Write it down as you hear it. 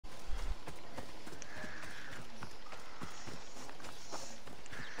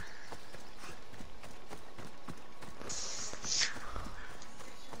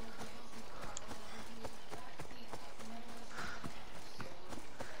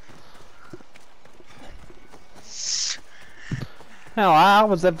Hell, I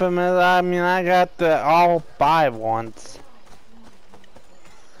was infamous. I mean, I got all 5 once.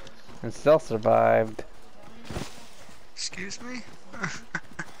 And still survived. Excuse me?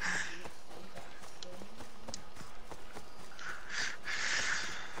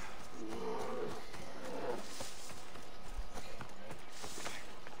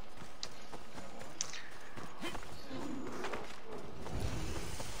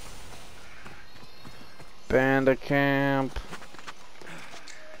 Bandit camp.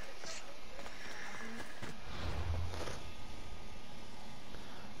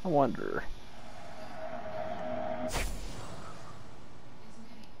 I wonder.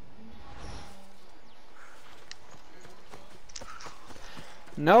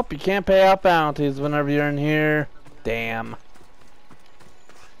 Nope, you can't pay out bounties whenever you're in here. Damn.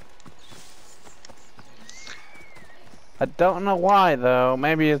 I don't know why though.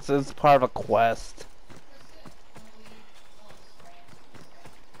 Maybe it's part of a quest.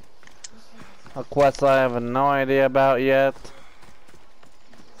 A quest I have no idea about yet.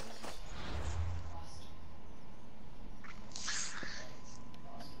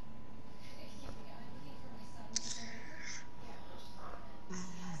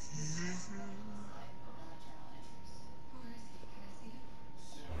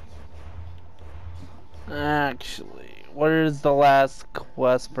 Actually, where's the last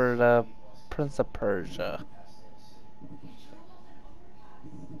quest for the Prince of Persia?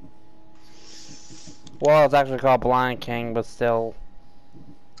 Well, it's actually called Blind King, but still.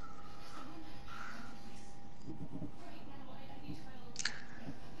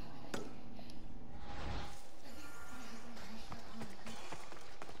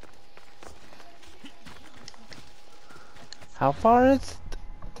 How far is it?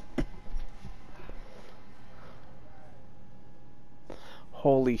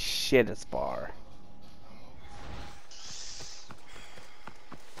 Holy shit, it's far.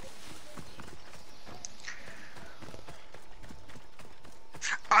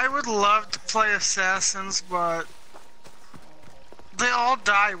 I would love to play Assassins, but they all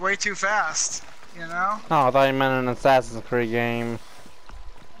die way too fast, you know? Oh, I thought you meant an Assassin's Creed game.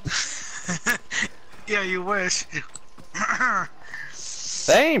 Yeah, you wish.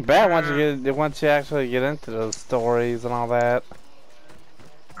 They ain't bad once you actually get into those stories and all that.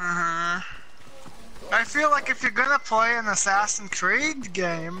 I feel like if you're gonna play an Assassin's Creed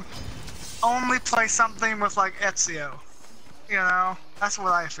game, only play something with like Ezio. You know? That's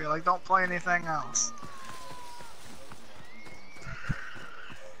what I feel like. Don't play anything else.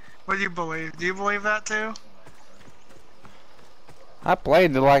 What do you believe? Do you believe that too? I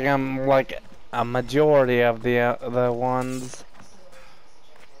played like a majority of the ones.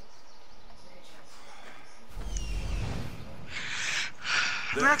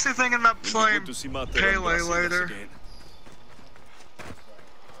 I'm actually thinking about playing Pele later.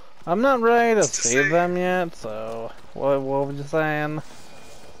 I'm not ready to see them yet, so what were you saying?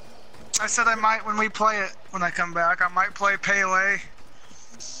 I said I might when we play it when I come back. I might play Pele.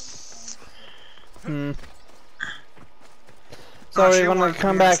 So are you gonna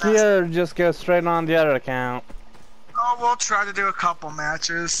come back here or just go straight on the other account? Oh, we'll try to do a couple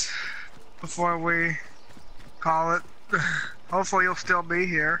matches before we call it. Hopefully you'll still be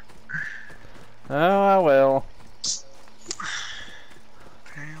here. Oh, I will.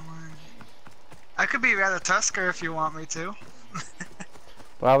 I could be Ratatusker if you want me to.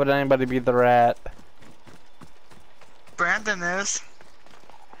 Why would anybody be the rat? Brandon is.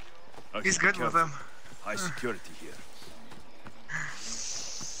 He's good with him. High security here.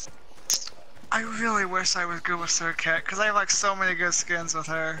 I really wish I was good with Sir Cat, because I have like so many good skins with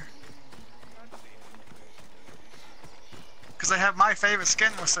her. Because I have my favorite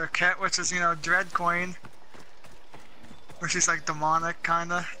skin with Sir Cat, which is, you know, Dread Queen. Where she's like demonic,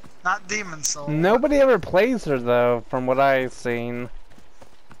 kinda. Not demon soul. Nobody ever plays her though, from what I've seen.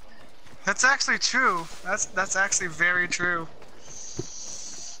 That's actually true. That's actually very true.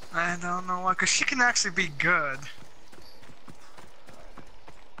 I don't know why, because she can actually be good.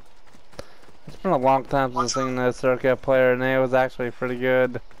 It's been a long time since I've seen a circuit player, and it was actually pretty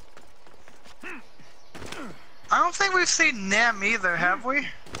good. I don't think we've seen Nem either, have we?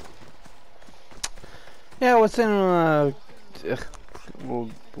 Yeah, what's in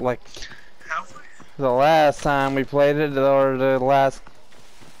like Have we? the last time we played it, or the last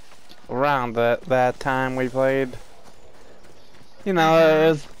round that time we played. You know, it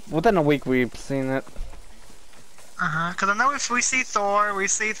was within a week we've seen it. Because I know if we see Thor, we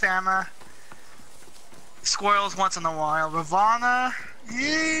see Thana. Squirrels once in a while. Ravana,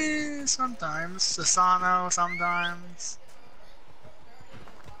 yeah, sometimes. Sasano, sometimes.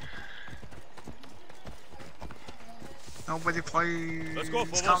 Nobody plays Let's go,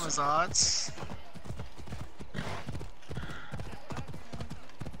 fellas. Kamazats.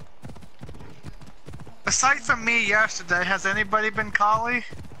 Aside from me yesterday, has anybody been Kali?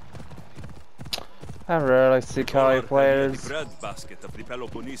 I rarely see Kali players.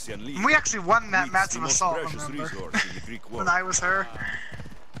 We actually won that match of assault, remember? When I was her.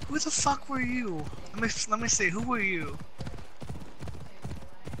 Who the fuck were you? Let me see, who were you?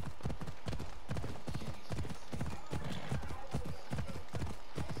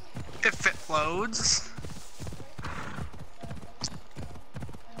 If it loads.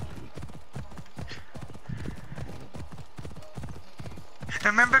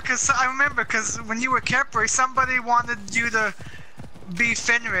 I remember cause when you were Kepri, somebody wanted you to be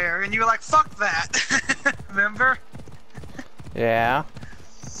Fenrir, and you were like, fuck that. Remember? Yeah.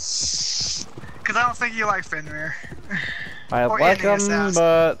 Cause I don't think you like Fenrir. I Or like any them,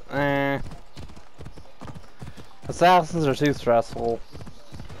 assassin. but assassins are too stressful.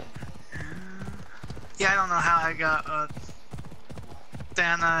 Yeah, I don't know how I got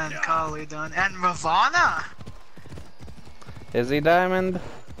Dana and Kali done. And Ravana! Is he diamond?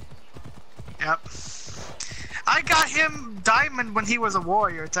 Yep. I got him diamond when he was a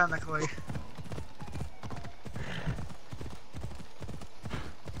warrior, technically.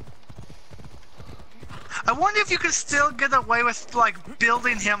 I wonder if you could still get away with, like,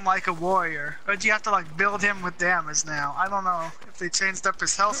 building him like a warrior. Or do you have to, like, build him with damage now? I don't know if they changed up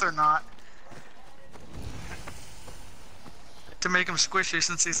his health or not. To make him squishy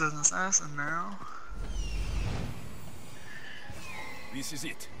since he's an assassin now. This is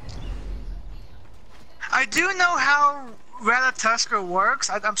it. I do know how Ratatusker works.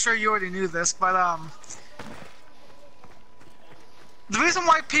 I'm sure you already knew this, but the reason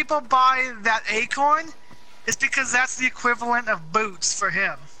why people buy that acorn is because that's the equivalent of boots for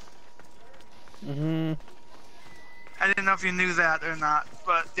him. Mm-hmm. I didn't know if you knew that or not,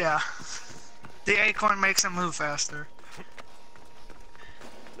 but yeah. The acorn makes him move faster.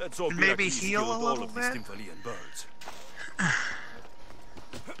 Let's hope And maybe Iraqis heal killed a little all of bit. these Stymphalian birds.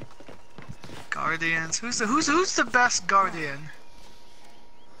 Guardians. Who's the best guardian?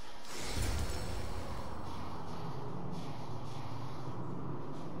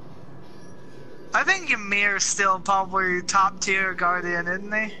 I think Ymir's still probably top tier guardian,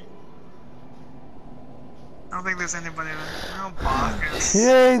 isn't he? I don't think there's anybody. No, Bacchus.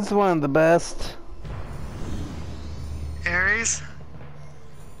 Yeah, he's one of the best. Ares.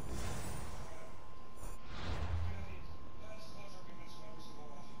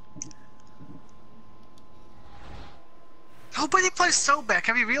 Nobody plays Sobek.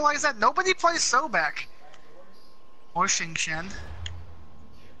 Have you realized that? Nobody plays Sobek. Or Xingqian.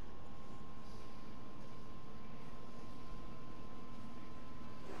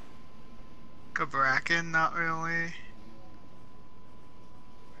 Gabrakan, not really.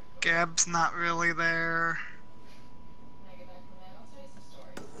 Gab's not really there.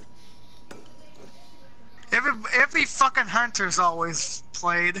 Every fucking hunter's always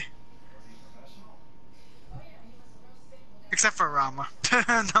played. Except for Rama.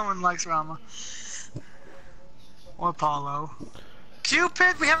 No one likes Rama. Or Paulo.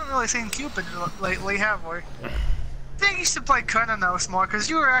 Cupid? We haven't really seen Cupid lately, have we? I think you should play Kurnanos more, because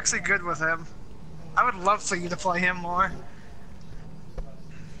you were actually good with him. I would love for you to play him more.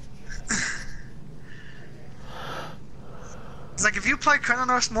 It's like, if you play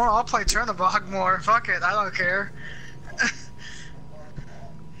Kurnanos more, I'll play Chernobog more. Fuck it, I don't care.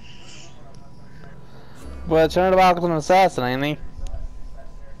 Well, Chernobog's an assassin, ain't he?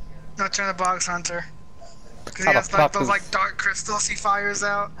 No, Chernobog's Hunter. Because How he the has like, fuck those is- like dark crystals he fires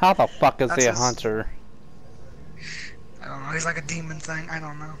out. How the fuck is That's he a his- hunter? I don't know, he's like a demon thing, I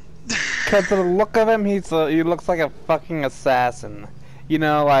don't know. Cause the look of him, he looks like a fucking assassin. You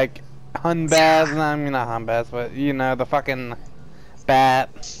know, like Hunbaz. Yeah. No, I mean not Hunbaz, but you know the fucking bat.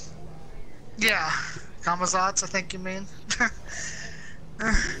 Yeah, Kamazats, I think you mean.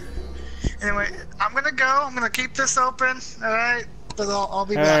 Anyway, I'm gonna go. I'm gonna keep this open. All right, but I'll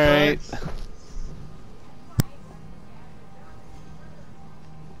be back. All right. Alright.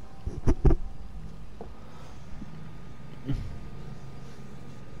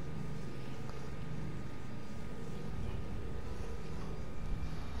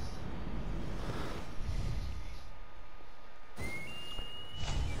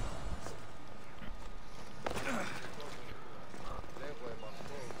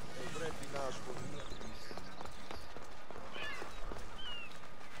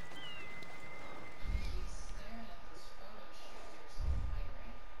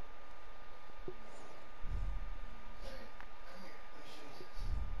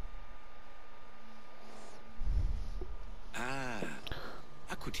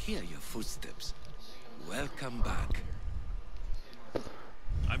 could hear your footsteps. Welcome back.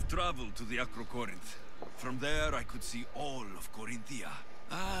 I've traveled to the Acrocorinth. From there, I could see all of Corinthia.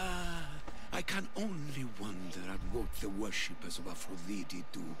 Ah, I can only wonder at what the worshippers of Aphrodite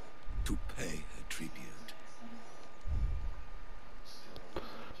do to pay her tribute.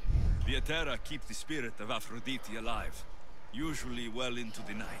 The Aetera keep the spirit of Aphrodite alive, usually well into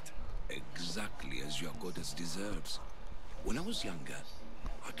the night. Exactly as your goddess deserves. When I was younger,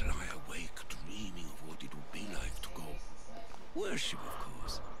 I'd lie awake dreaming of what it would be like to go. Worship, of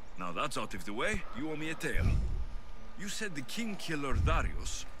course. Now that's out of the way, you owe me a tale. You said the king killer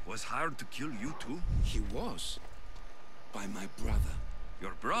Darius was hired to kill you too? He was. By my brother.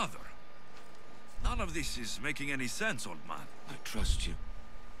 Your brother? None of this is making any sense, old man. I trust you.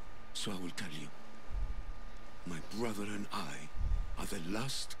 So I will tell you. My brother and I are the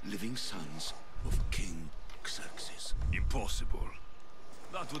last living sons of King Xerxes. Impossible.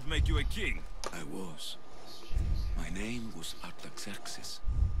 That would make you a king. I was. My name was Artaxerxes.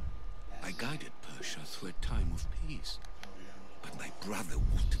 I guided Persia through a time of peace. But my brother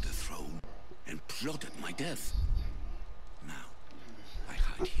wanted the throne and plotted my death. Now, I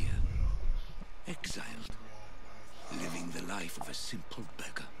hide here, exiled, living the life of a simple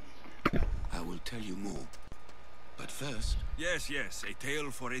beggar. I will tell you more. But first... Yes, a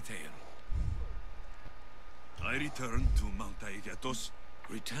tale for a tale. I returned to Mount Aegatos.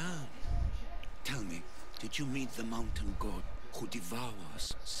 Return. Tell me, did you meet the mountain god who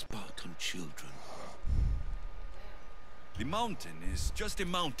devours Spartan children? The mountain is just a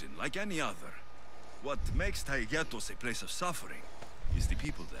mountain like any other. What makes Taygetos a place of suffering is the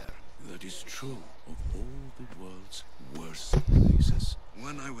people there. That is true of all the world's worst places.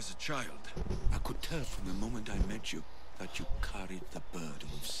 When I was a child, I could tell from the moment I met you that you carried the burden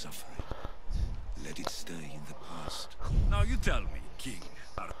of suffering. Let it stay in the past. Now you tell me, King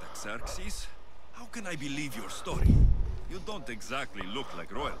Artaxerxes, how can I believe your story? You don't exactly look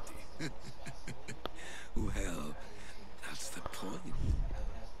like royalty. Well, that's the point.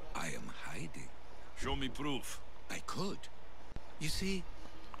 I am hiding. Show me proof. I could. You see,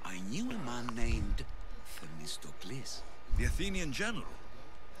 I knew a man named Themistocles. The Athenian general.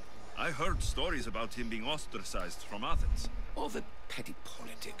 I heard stories about him being ostracized from Athens. All the petty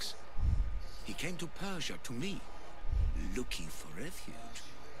politics. He came to Persia to me, looking for refuge.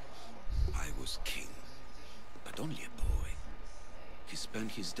 I was king, but only a boy. He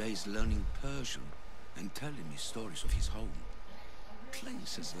spent his days learning Persian and telling me stories of his home.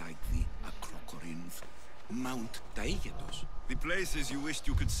 Places like the Acrocorinth, Mount Taygetos. The places you wished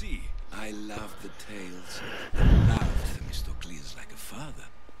you could see. I loved the tales and loved Themistocles like a father.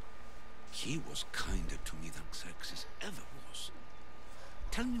 He was kinder to me than Xerxes ever was.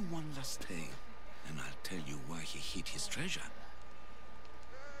 Tell me one last tale, and I'll tell you why he hid his treasure.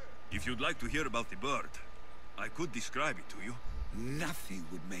 If you'd like to hear about the bird, I could describe it to you. Nothing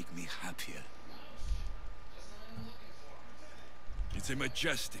would make me happier. It's a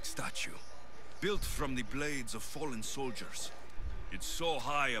majestic statue, built from the blades of fallen soldiers. It's so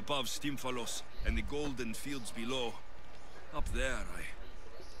high above Stymphalos and the golden fields below. Up there, I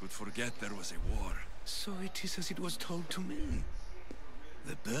could forget there was a war. So it is as it was told to me.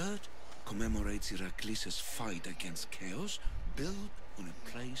 The bird commemorates Heracles' fight against chaos, built on a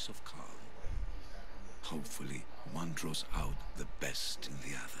place of calm. Hopefully, one draws out the best in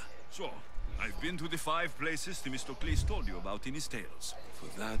the other. So, I've been to the 5 places Themistocles told you about in his tales.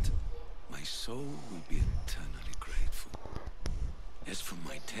 For that, my soul will be eternally grateful. As for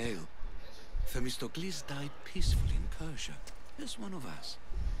my tale, Themistocles died peacefully in Persia, as one of us.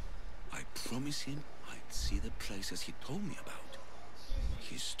 I promised him I'd see the places he told me about.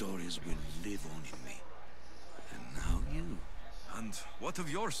 His stories will live on in me. And now you. And what of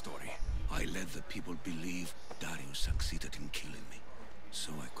your story? I let the people believe Darius succeeded in killing me,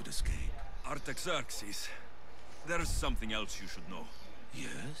 so I could escape. Artaxerxes, there's something else you should know.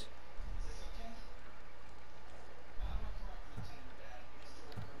 Yes?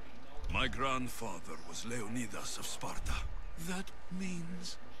 My grandfather was Leonidas of Sparta. That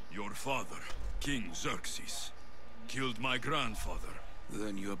means... Your father, King Xerxes, killed my grandfather.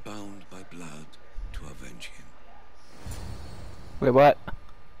 Then you're bound by blood to avenge him. Wait, what?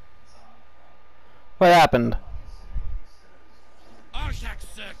 What happened?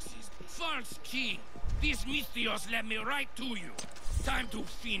 Artaxerxes, false king, these Mythios led me right to you. Time to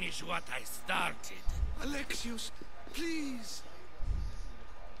finish what I started. Alexios, please!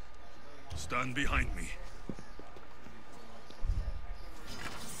 Stand behind me.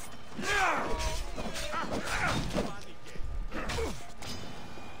 No!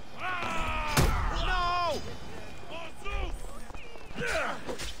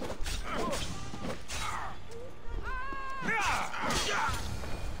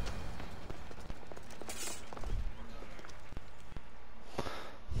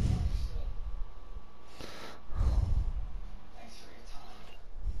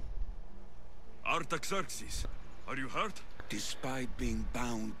 Artaxerxes, are you hurt? Despite being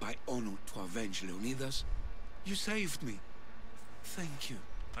bound by honor to avenge Leonidas, you saved me. Thank you.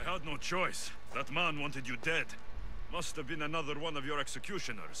 I had no choice. That man wanted you dead. Must have been another one of your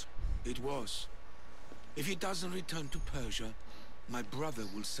executioners. It was. If he doesn't return to Persia, my brother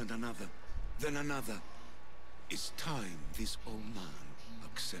will send another, then another. It's time this old man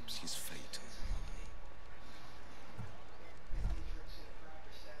accepts his fate.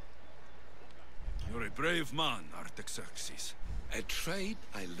 You're a brave man, Artaxerxes. A trait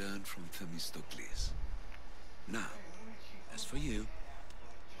I learned from Themistocles. Now, as for you,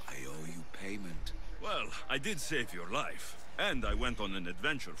 I owe you payment. Well, I did save your life, and I went on an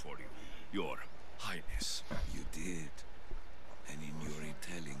adventure for you, Your Highness. You did. And in your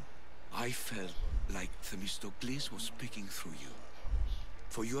retelling, I felt like Themistocles was speaking through you.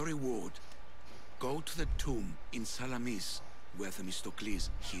 For your reward, go to the tomb in Salamis, where Themistocles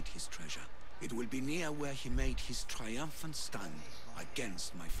hid his treasure. It will be near where he made his triumphant stand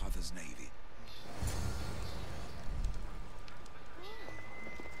against my father's navy.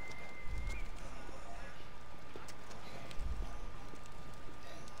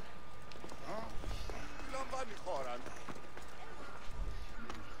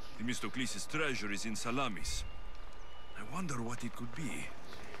 Themistocles' treasure is in Salamis. I wonder what it could be.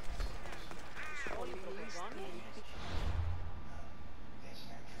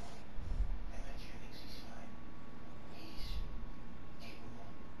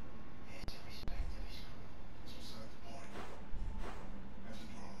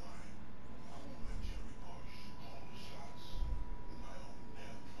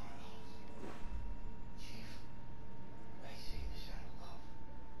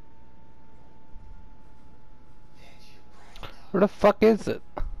 Where the fuck is it?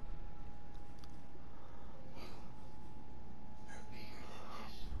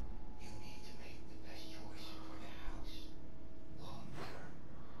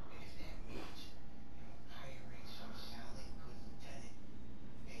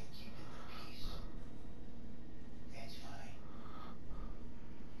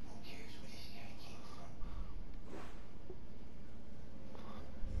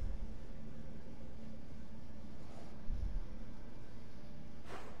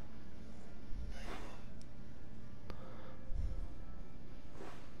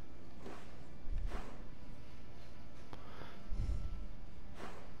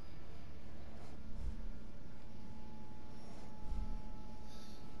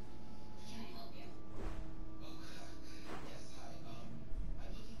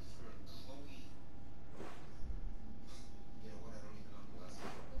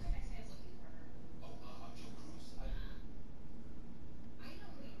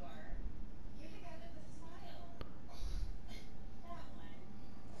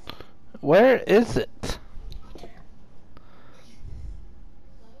 Where is it?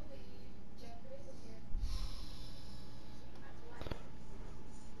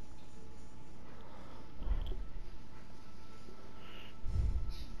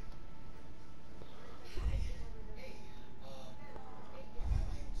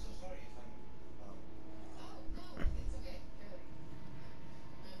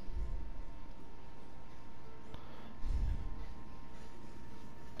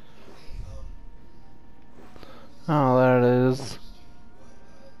 Oh, there it is.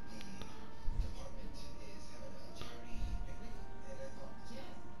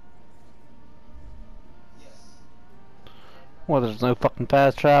 Well, there's no fucking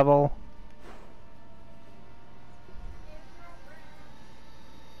fast travel.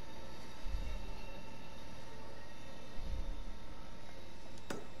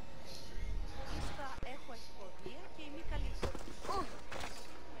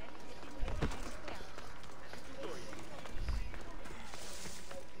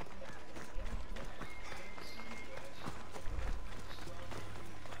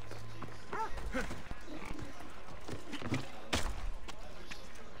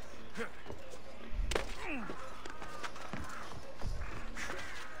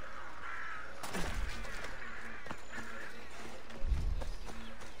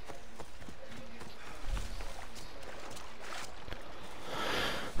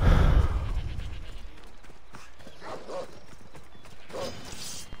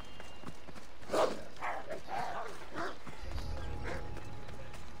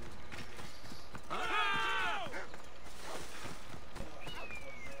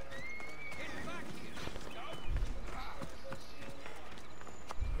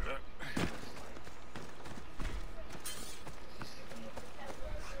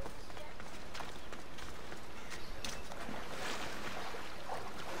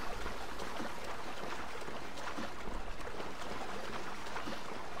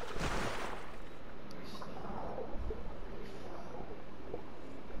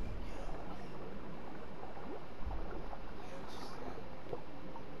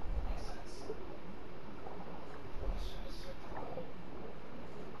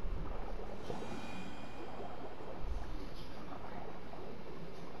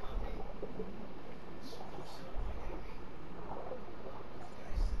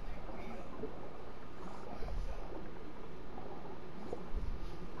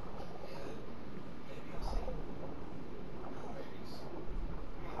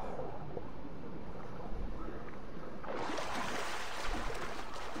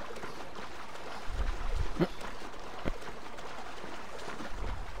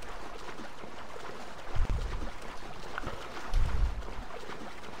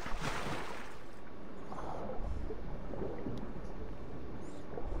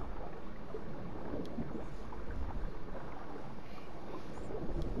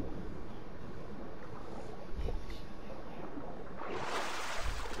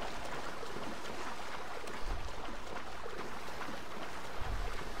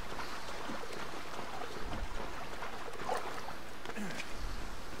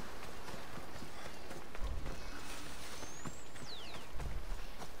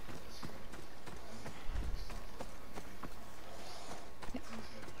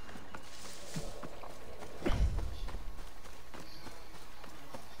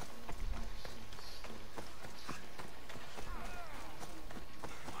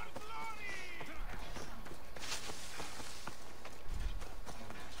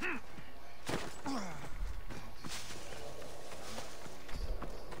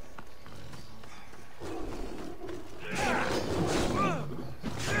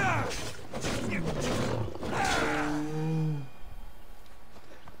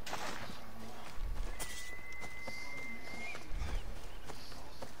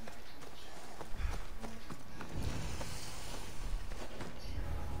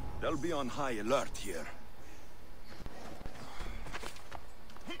 They'll be on high alert here.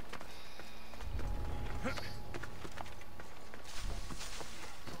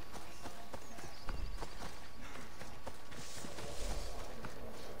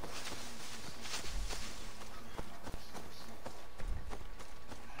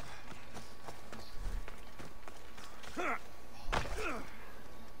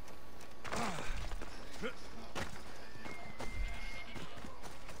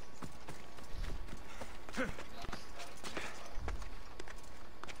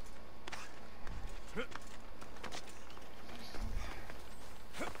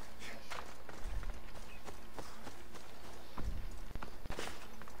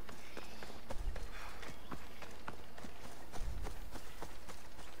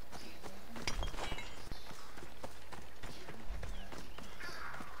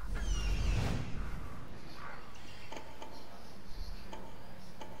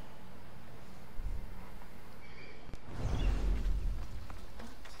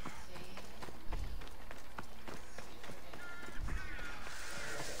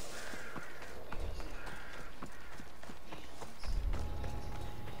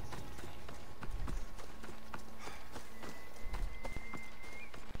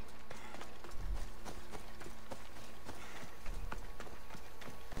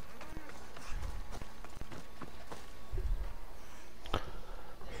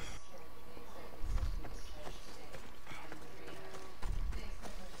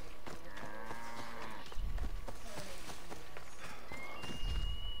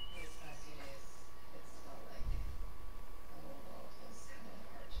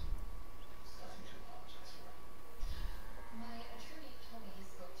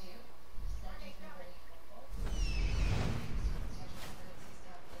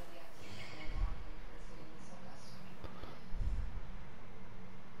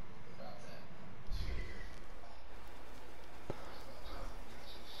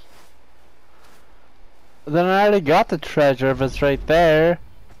 Then I already got the treasure if it's right there.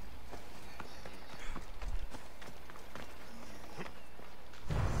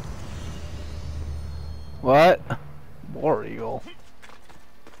 What? War Eagle.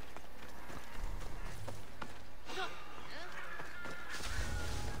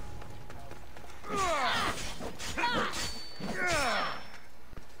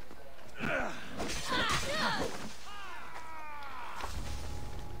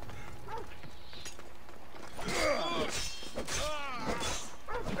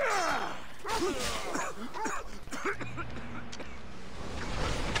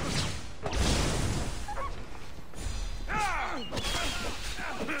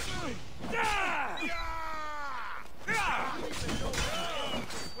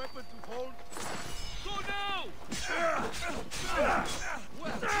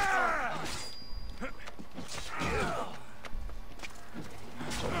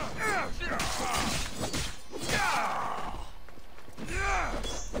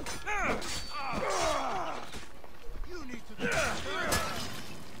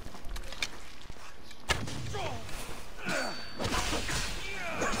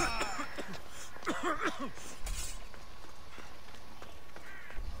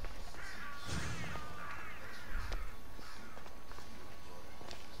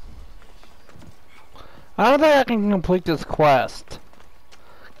 I don't think I can complete this quest.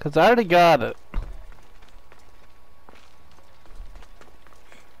 Cause I already got it.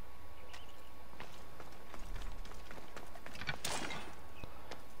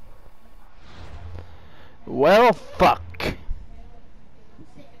 Well, fuck.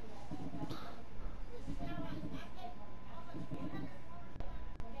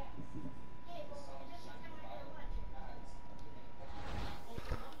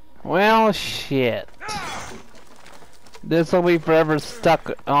 Well, shit. This will be forever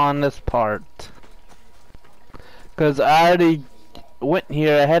stuck on this part. Cause I already went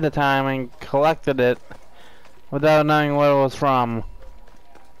here ahead of time and collected it without knowing what it was from.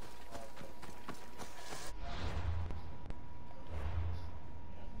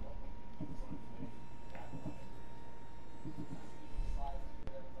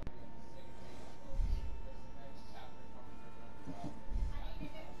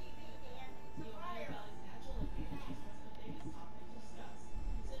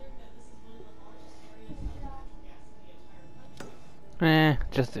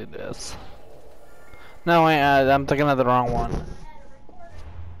 Just do this. No, wait, I'm thinking of the wrong one.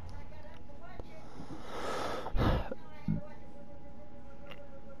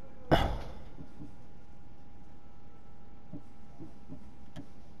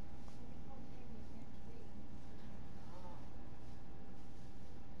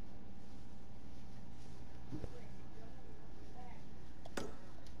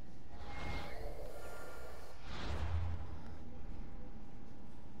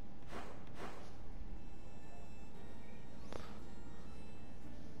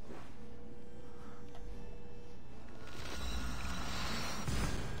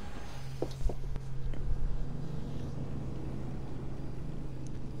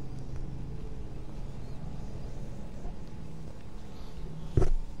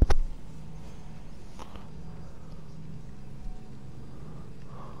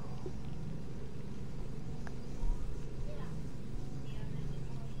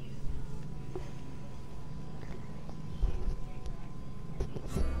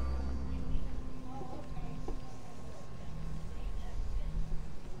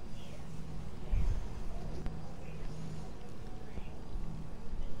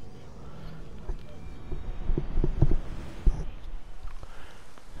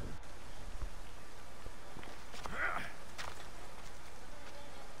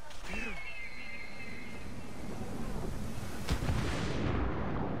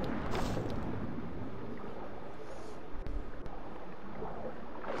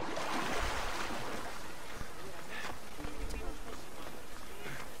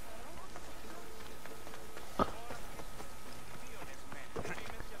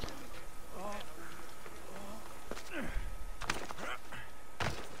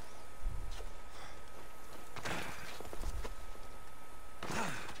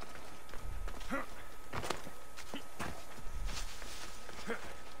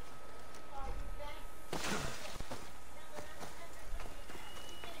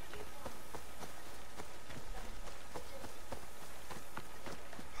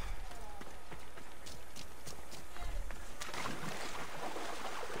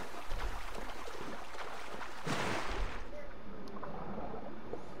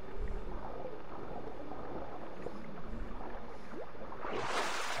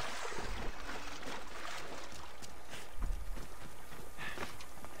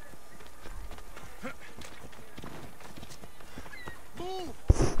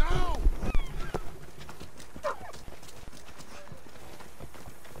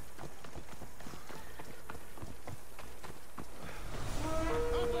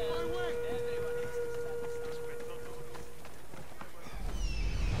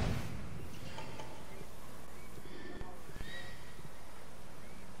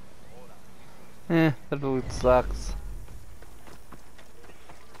 The loot sucks.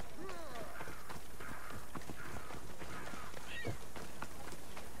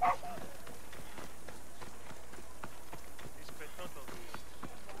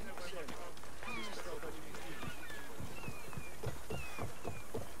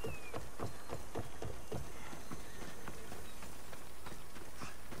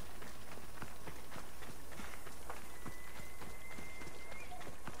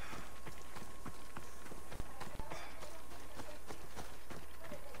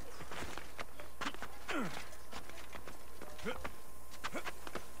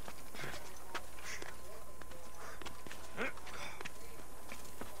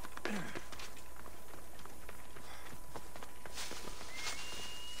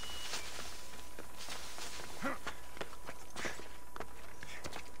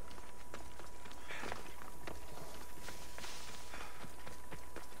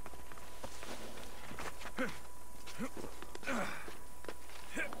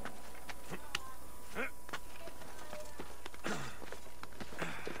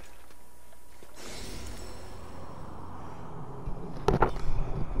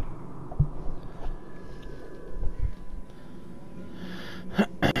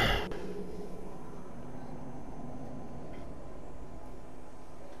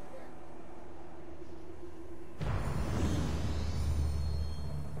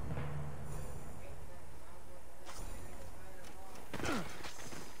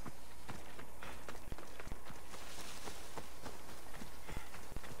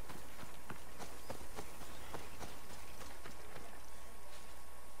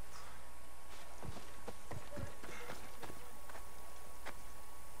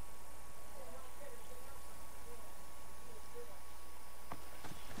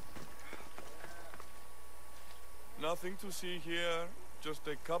 Nothing to see here. Just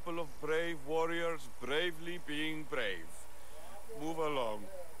a couple of brave warriors bravely being brave. Move along.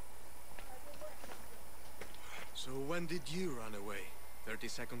 So when did you run away? 30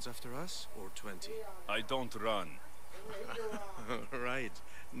 seconds after us, or 20? I don't run. Right,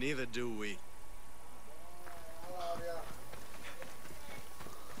 neither do we.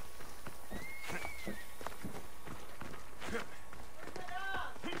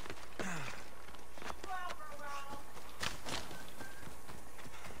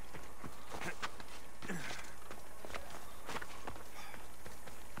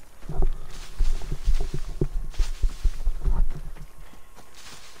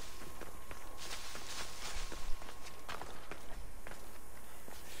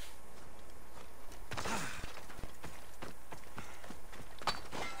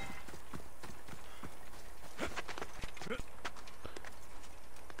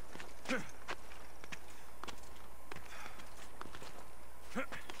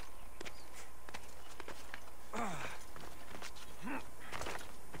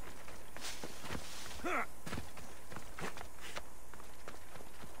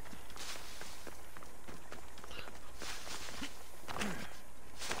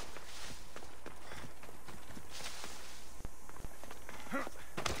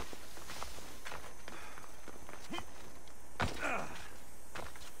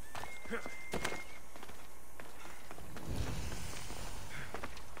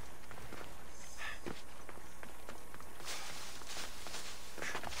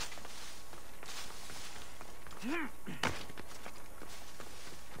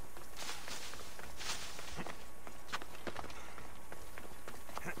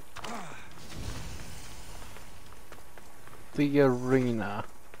 The arena.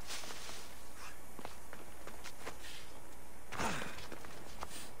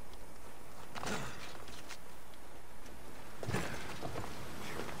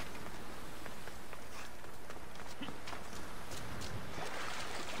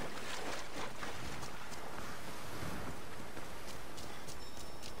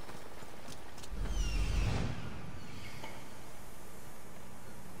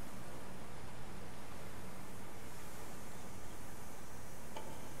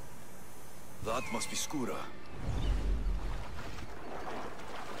 That must be Skura.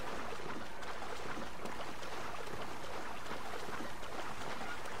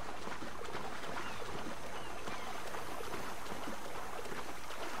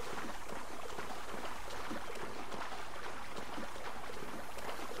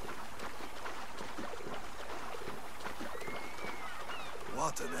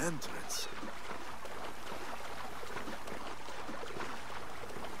 What an entrance.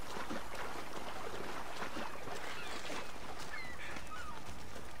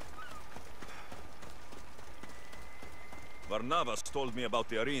 Barnabas told me about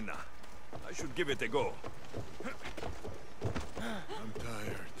the arena. I should give it a go. I'm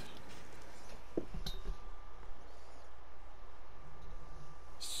tired.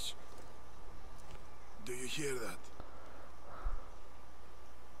 Shh. Do you hear that?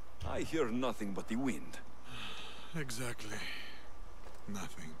 I hear nothing but the wind. Exactly.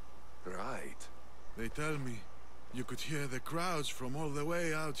 Nothing. Right. They tell me you could hear the crowds from all the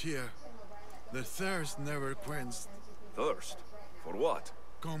way out here. The thirst never quenched. Thirst? For what?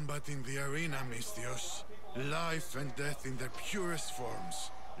 Combat in the arena, Misthios. Life and death in their purest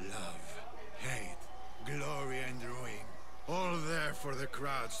forms. Love, hate, glory and ruin. All there for the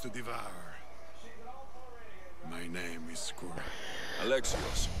crowds to devour. My name is Skura.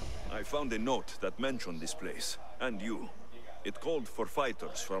 Alexios, I found a note that mentioned this place, and you. It called for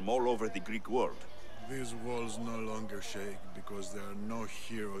fighters from all over the Greek world. These walls no longer shake because there are no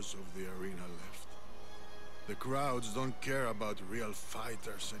heroes of the arena left. The crowds don't care about real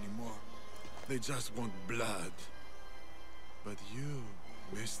fighters anymore. They just want blood. But you,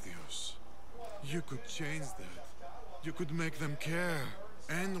 Misthios, you could change that. You could make them care.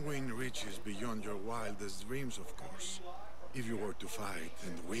 And win riches beyond your wildest dreams, of course. If you were to fight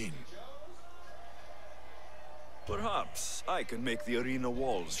and win. Perhaps I can make the arena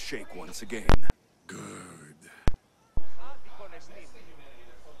walls shake once again. Good.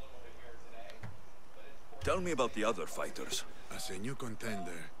 Tell me about the other fighters. As a new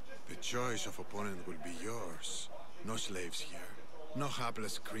contender, the choice of opponent will be yours. No slaves here. No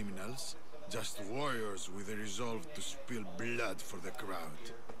hapless criminals. Just warriors with a resolve to spill blood for the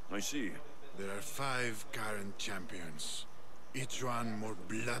crowd. I see. There are 5 current champions. Each one more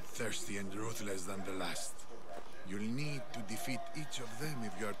bloodthirsty and ruthless than the last. You'll need to defeat each of them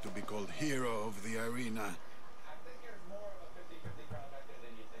if you are to be called hero of the arena.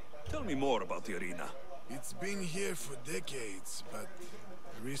 Tell me more about the arena. It's been here for decades, but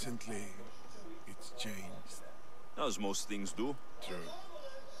recently it's changed. As most things do. True.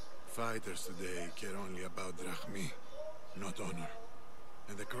 Fighters today care only about drachmi, not honor.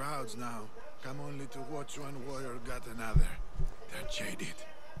 And the crowds now come only to watch one warrior gut another. They're jaded.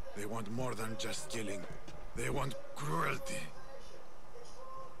 They want more than just killing. They want cruelty.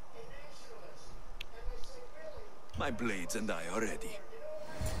 My blades and I are ready.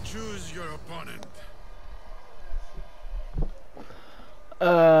 Choose your opponent.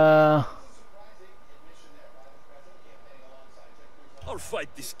 I'll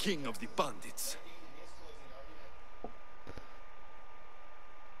fight this king of the bandits.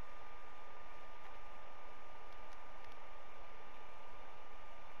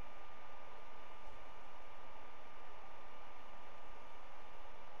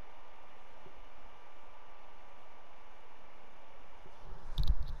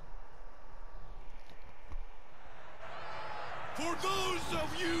 For those of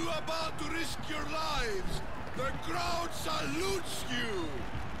you about to risk your lives, the crowd salutes you!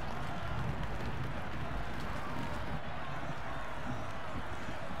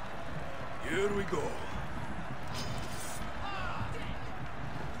 Here we go.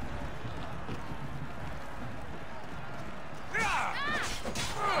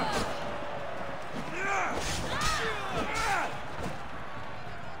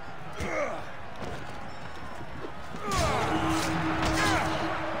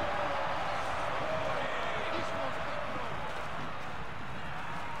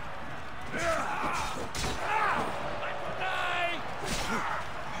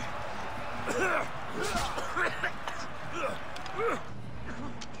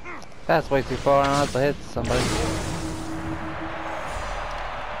 That's way too far, I don't have to hit somebody.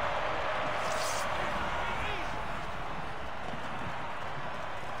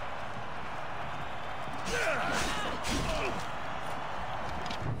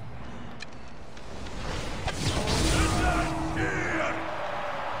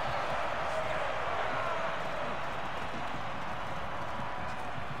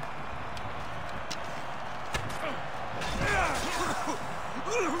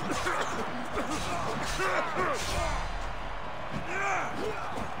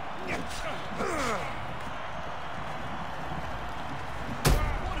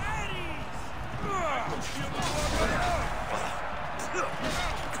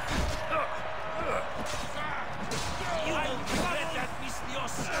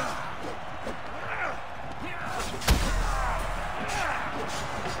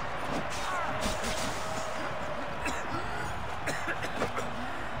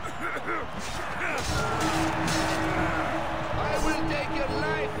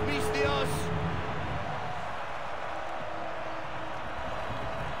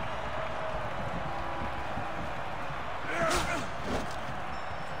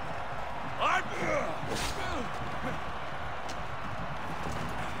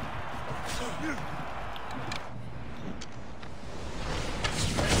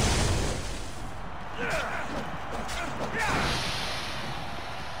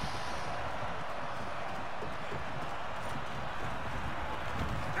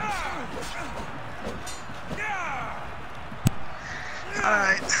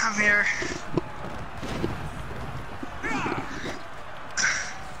 Alright, I'm here.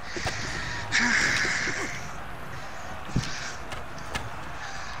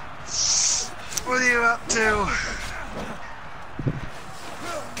 What are you up to?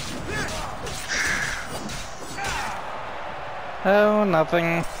 Oh,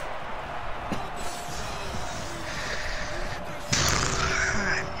 nothing.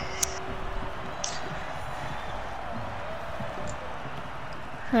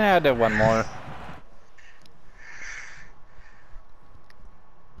 Yeah, I did one more.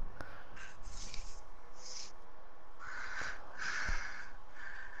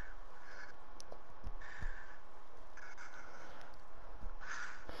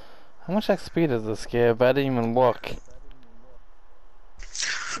 How much XP does this give? I didn't even look.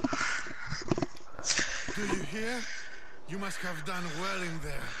 Do you hear? You must have done well in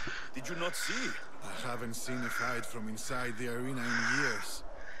there. Did you not see? I haven't seen a fight from inside the arena in years.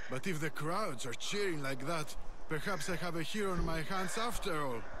 But if the crowds are cheering like that, perhaps I have a hero on my hands after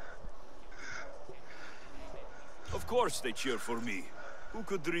all. Of course they cheer for me. Who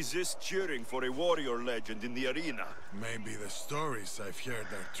could resist cheering for a warrior legend in the arena? Maybe the stories I've heard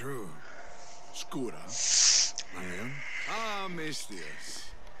are true. Skura. Marion? Ah,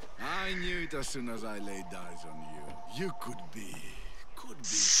 Mistius. I knew it as soon as I laid eyes on you. You could be.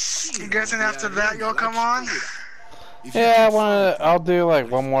 I'm guessing after that you'll come on? Yeah, I'll do like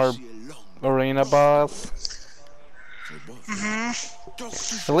one more arena boss.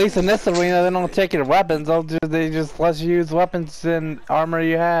 At least in this arena, they don't take your weapons. They just let you use weapons and armor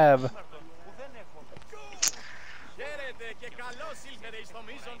you have.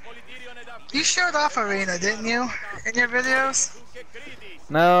 You showed off arena, didn't you? In your videos?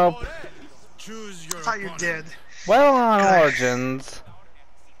 Nope. Choose your I thought you did. Well, on Origins.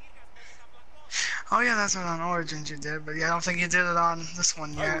 Oh yeah, that's what on Origins you did, but yeah, I don't think you did it on this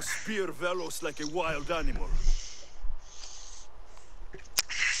one I will yet. spear Velos like a wild animal.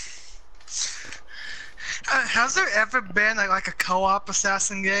 Has there ever been like a co-op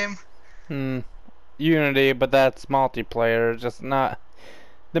assassin game? Unity, but that's multiplayer, just not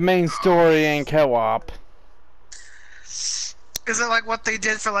the main story and co-op. Is it like what they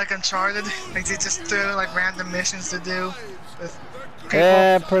did for like Uncharted? Like they just threw like random missions to do with people?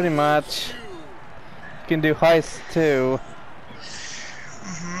 Yeah, pretty much. You can do heists too.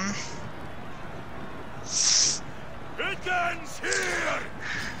 It ends here!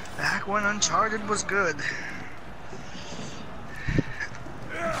 Back when Uncharted was good.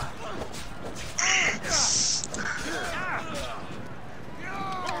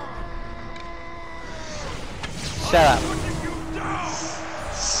 Shut up.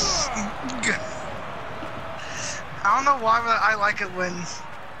 I don't know why, but I like it when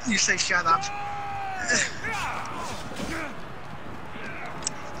you say shut up.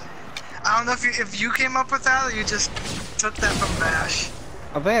 I don't know if you came up with that or you just took that from Bash.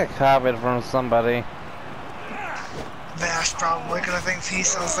 I think I copied from somebody. Bash probably, because I think he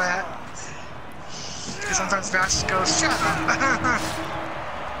says that. Because sometimes Bash just goes, shut up!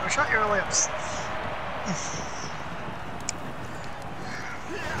 Or shut your lips.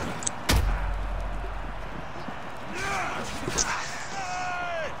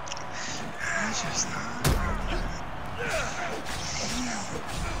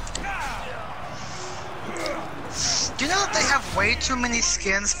 Do you know that they have way too many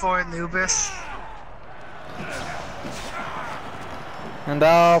skins for Anubis? And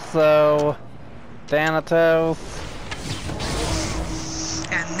also Thanatos.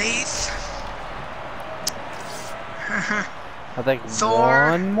 And Neith. I think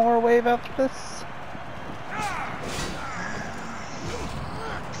Thor. one more wave after this.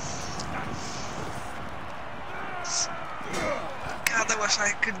 God, I wish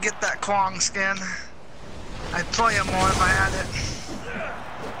I could get that Kwong skin. I'd play him more if I had it.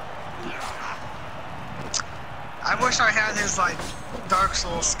 I wish I had his like Dark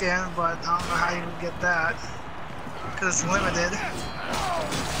Souls skin, but I don't know how you would get that. Because it's limited.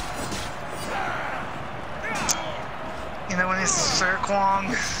 You know, when he's Sir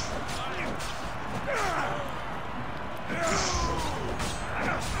Kwong.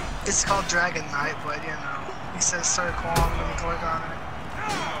 It's called Dragon Knight, but you know, he says Sir Kwong when you click on it.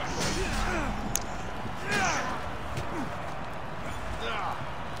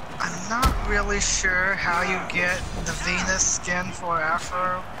 I'm not really sure how you get the Venus skin for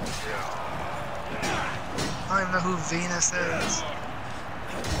Afro. I don't even know who Venus is.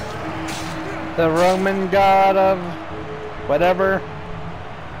 The Roman god of whatever.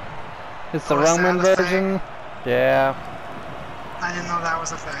 It's the Oh, is Roman that a version. thing? Yeah. I didn't know that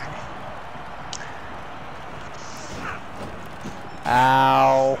was a thing.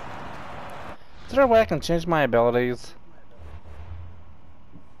 Ow. Is there a way I can change my abilities?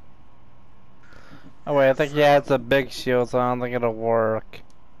 Oh wait, I think yeah, it's a big shield, so I don't think it'll work.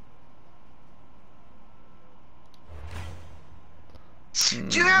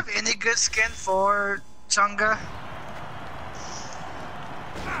 Do you have any good skin for Chunga?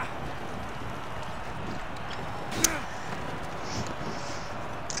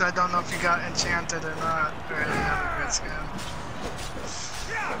 So I don't know if you got enchanted or not, or any other good skin.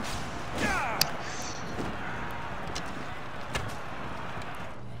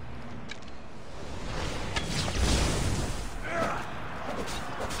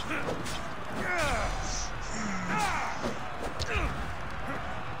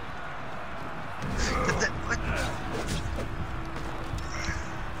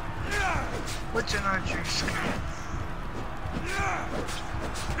 What's an archer skin?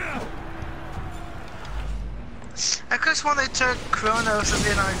 I guess when they took Kronos and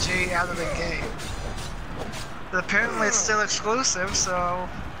NRG out of the game. But apparently it's still exclusive, so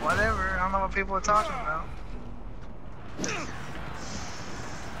whatever. I don't know what people are talking about.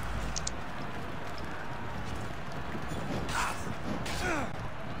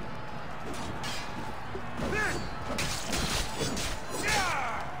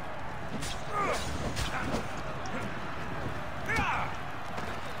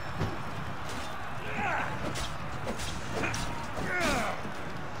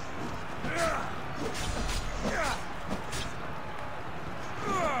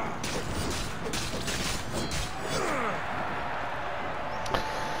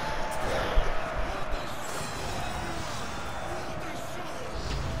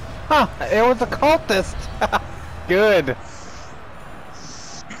 Huh, it was a cultist! Good.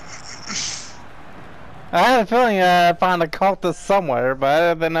 I had a feeling I found a cultist somewhere, but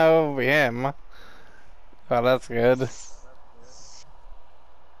I didn't know him. Oh, that's good.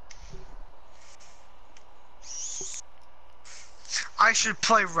 I should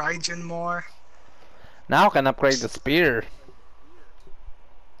play Raijin more. Now I can upgrade the spear.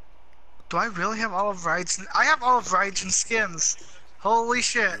 Do I really have all of Raijin? I have all of Raijin skins. Holy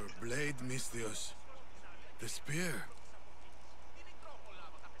shit. Your blade, Misthios. The spear.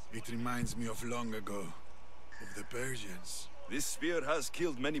 It reminds me of long ago. Of the Persians. This spear has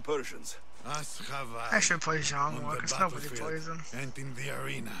killed many Persians. As have I should play Jean on more, the because nobody plays battlefield him. and in the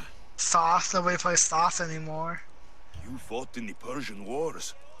arena. Thoth, nobody plays Thoth anymore. You fought in the Persian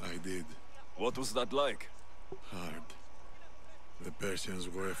wars. I did. What was that like? Hard. The Persians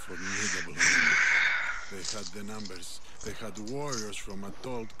were formidable. They had the numbers. They had warriors from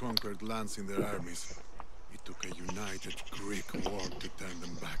Atoll conquered lands in their armies. It took a united Greek war to turn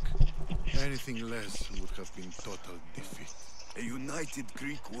them back. Anything less would have been total defeat. A united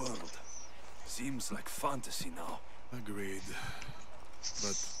Greek world. Seems like fantasy now. Agreed.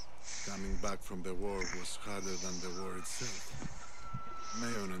 But coming back from the war was harder than the war itself.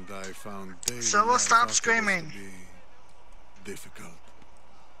 Mayon and I found daily So we'll life stop afterwards screaming. to be difficult.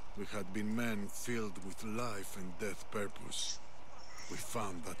 We had been men filled with life and death purpose. We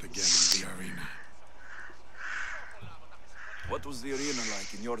found that again in the arena. What was the arena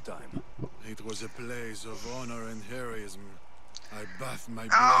like in your time? It was a place of honor and heroism. I bathed my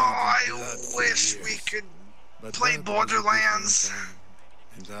blood Oh, in blood I for wish years. we could But play that was a different Borderlands. time,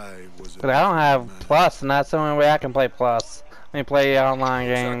 and I was a But I don't have different man. Plus, and that's the only way I can play Plus. Let me play online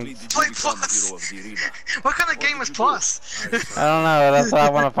Exactly games. did Play you become Plus. hero of the arena? What kind of What game did is you do? Plus? I don't know, that's what I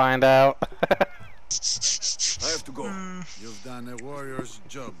want to find out. I have to go. You've done a warrior's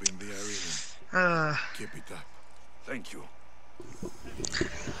job in the arena. Keep it up. Thank you.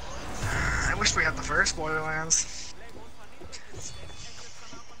 I wish we had the first Borderlands.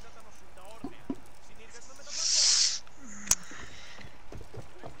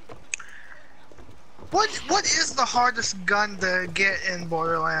 What is the hardest gun to get in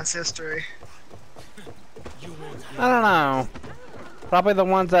Borderlands history? I don't know. Probably the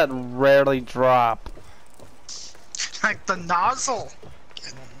ones that rarely drop. Like the nozzle.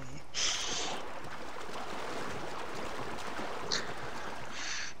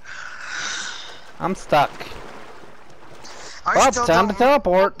 I'm stuck. I Oh, it's still time to don't.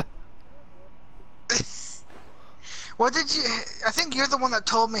 teleport. What did you? I think you're the one that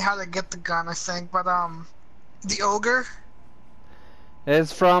told me how to get the gun. I think, but the ogre.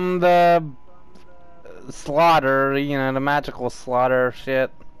 It's from the slaughter, you know, the magical slaughter shit.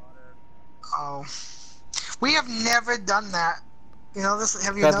 Oh, we have never done that. You know this?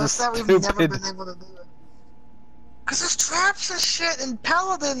 Have you That's noticed just that? We've never stupid. been able to do it. Cause there's traps and shit, and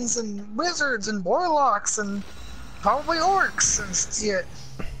paladins, and wizards, and warlocks, and probably orcs and shit.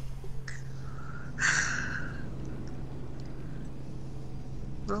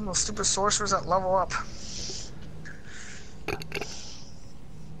 Those stupid sorcerers that level up.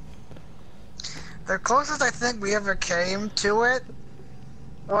 The closest I think we ever came to it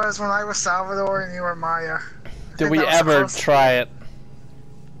was when I was Salvador and you were Maya. Did we ever try it?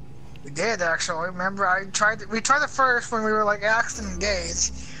 We did actually. Remember, we tried it first when we were like Axton and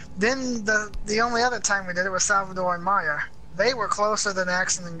Gage. Then the only other time we did it was Salvador and Maya. They were closer than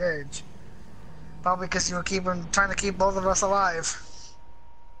Axton and Gage. Probably because you were trying to keep both of us alive.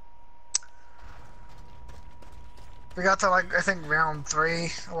 We got to like I think round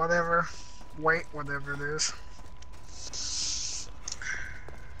 3 or whatever. Wait, whatever it is.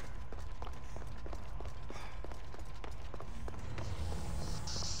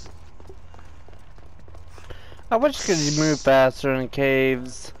 I wish you could move faster in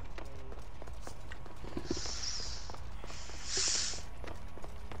caves.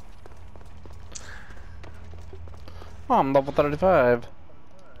 Oh, I'm level 35.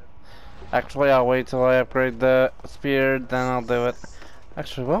 Actually, I'll wait till I upgrade the spear, then I'll do it.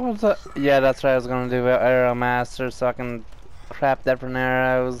 Actually, what was it? Yeah, that's right, I was gonna do an arrow master so I can craft different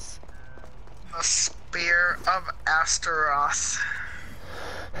arrows. The Spear of Astaroth.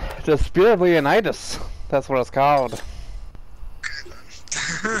 The Spear of Leonidas. That's what it's called.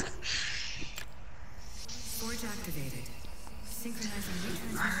 Forge activated.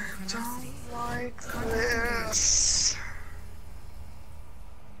 Synchronizing I retransmission chronicity. don't like this.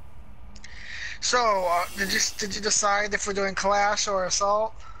 So, did you decide if we're doing Clash or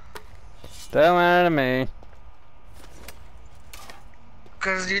Assault? Don't matter to me.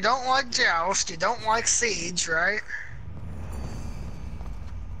 Because you don't like Joust, you don't like Siege, right?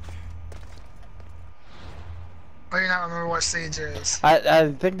 Or you not remember what Siege is?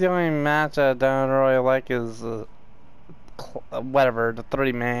 I think the only match I don't really like is whatever, the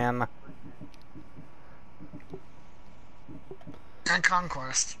 3-man. And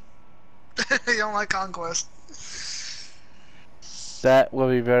Conquest. You don't like Conquest. That will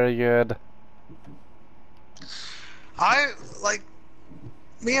be very good.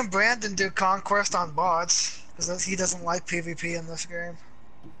 Me and Brandon do Conquest on bots, because he doesn't like PvP in this game.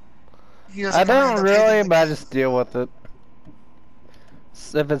 I don't really, but I just deal with it.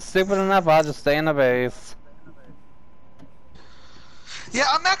 If it's stupid enough, I'll just stay in the base. Yeah,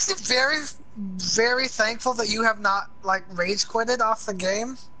 I'm actually very, very thankful that you have not, like, rage quitted off the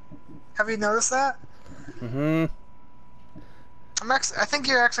game. Have you noticed that? Mm-hmm. I think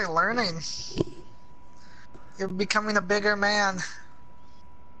you're actually learning. You're becoming a bigger man.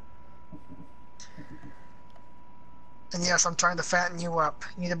 And yes, I'm trying to fatten you up.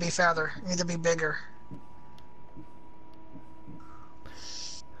 You need to be fatter. You need to be bigger.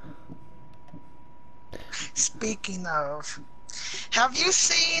 Speaking of, have you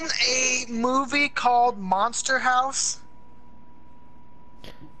seen a movie called Monster House?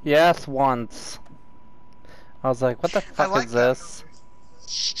 Yes, once. I was like, what the fuck is this?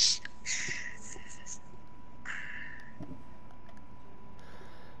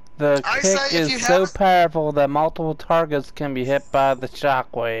 The kick is so powerful that multiple targets can be hit by the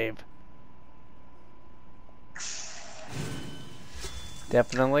shockwave.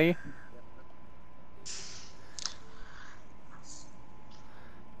 Definitely.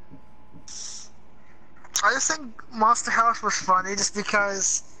 I just think Monster House was funny just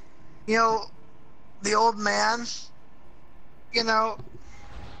because, you know, the old man, you know,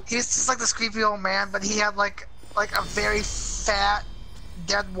 he's just like this creepy old man, but he had like a very fat,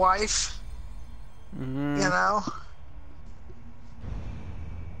 dead wife. Mm-hmm. You know?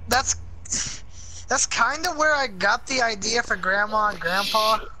 That's kind of where I got the idea for Grandma and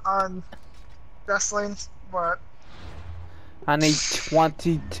Grandpa on wrestling, but... I need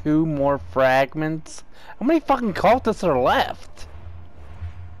 22 more fragments. How many fucking cultists are left?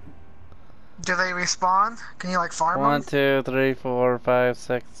 Do they respawn? Can you like farm 1, them? 2, 3, 4, 5,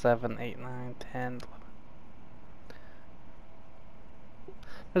 6, 7, 8, 9, 10, 11.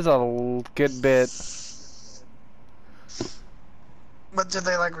 There's a good bit. But do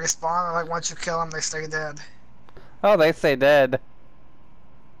they like respawn, or like once you kill them they stay dead? Oh, they stay dead.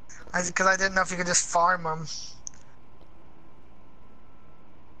 Because I didn't know if you could just farm them.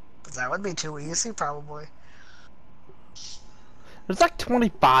 But that would be too easy, probably. There's like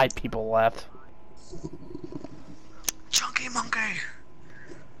 25 people left. Chunky monkey!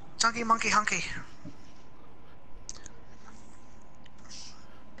 Chunky monkey hunky.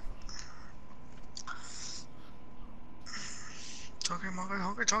 Talking monkey,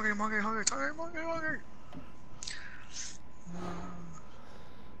 hungry, talking monkey, hungry, talking monkey, hungry.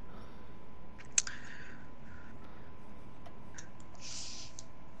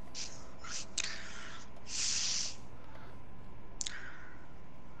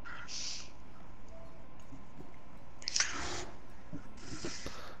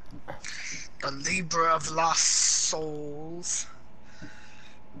 The Libra of Lost Souls.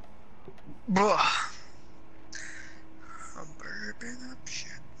 Bruh. I'm burping up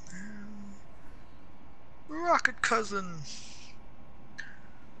shit now. Rocket cousin.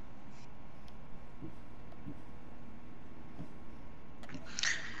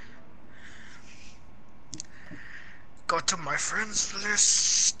 Go to my friends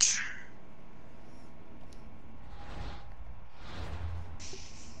list.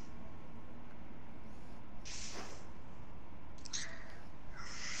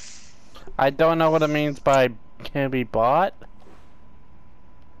 I don't know what it means by can be bought.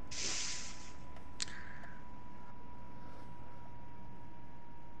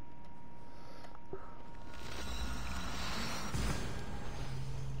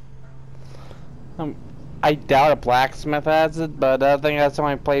 I doubt a blacksmith has it, but I think that's the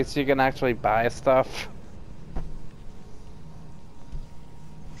only place you can actually buy stuff.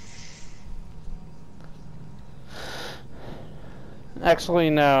 Actually,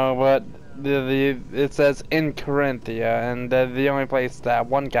 no, but it says in Corinthia, and the only place that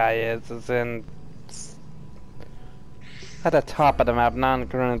one guy is in at the top of the map, not in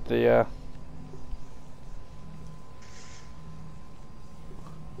Corinthia.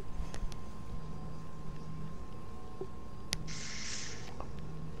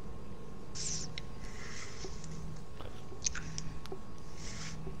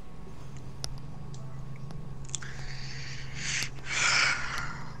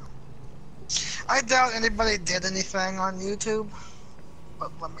 I doubt anybody did anything on YouTube, but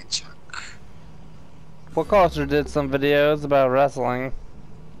let me check. Well, Culture did some videos about wrestling.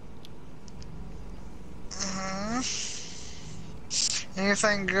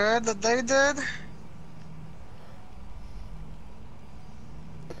 Anything good that they did?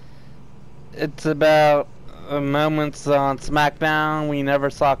 It's about moments on SmackDown we never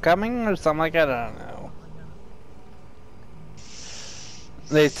saw coming, or something like that. I don't know.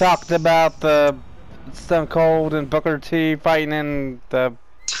 They talked about the Stone Cold and Booker T fighting in the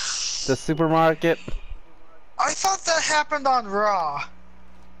supermarket. I thought that happened on Raw.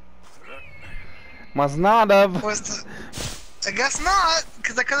 Must not have. I guess not,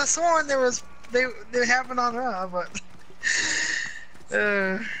 because I could have sworn they happened on Raw, but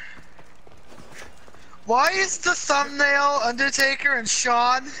why is the thumbnail Undertaker and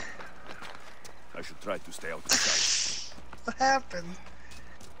Shawn? I should try to stay out of sight. What happened?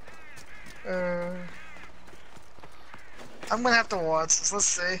 I'm gonna have to watch this. Let's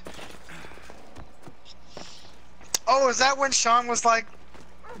see. Oh, is that when Shawn was like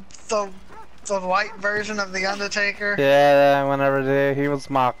the white version of the Undertaker? Yeah, whenever he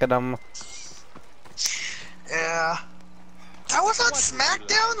was mocking him. Yeah. That was on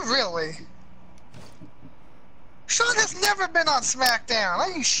SmackDown? Really? Shawn has never been on SmackDown.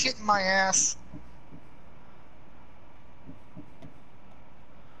 Are you shitting my ass?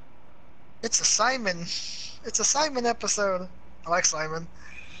 It's a Simon. It's a Simon episode. I like Simon.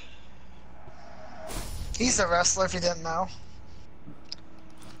 He's a wrestler if you didn't know.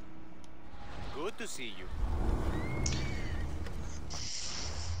 Good to see you.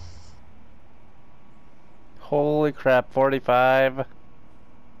 Holy crap, 45.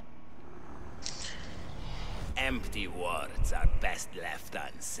 Empty words are best left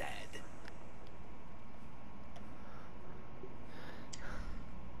unsaid.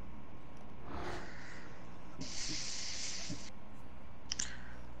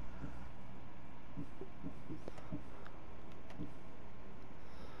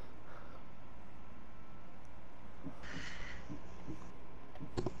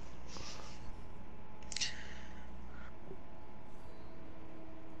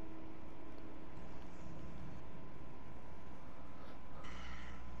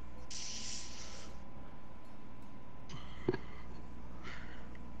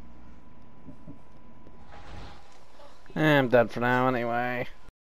 I'm done for now anyway.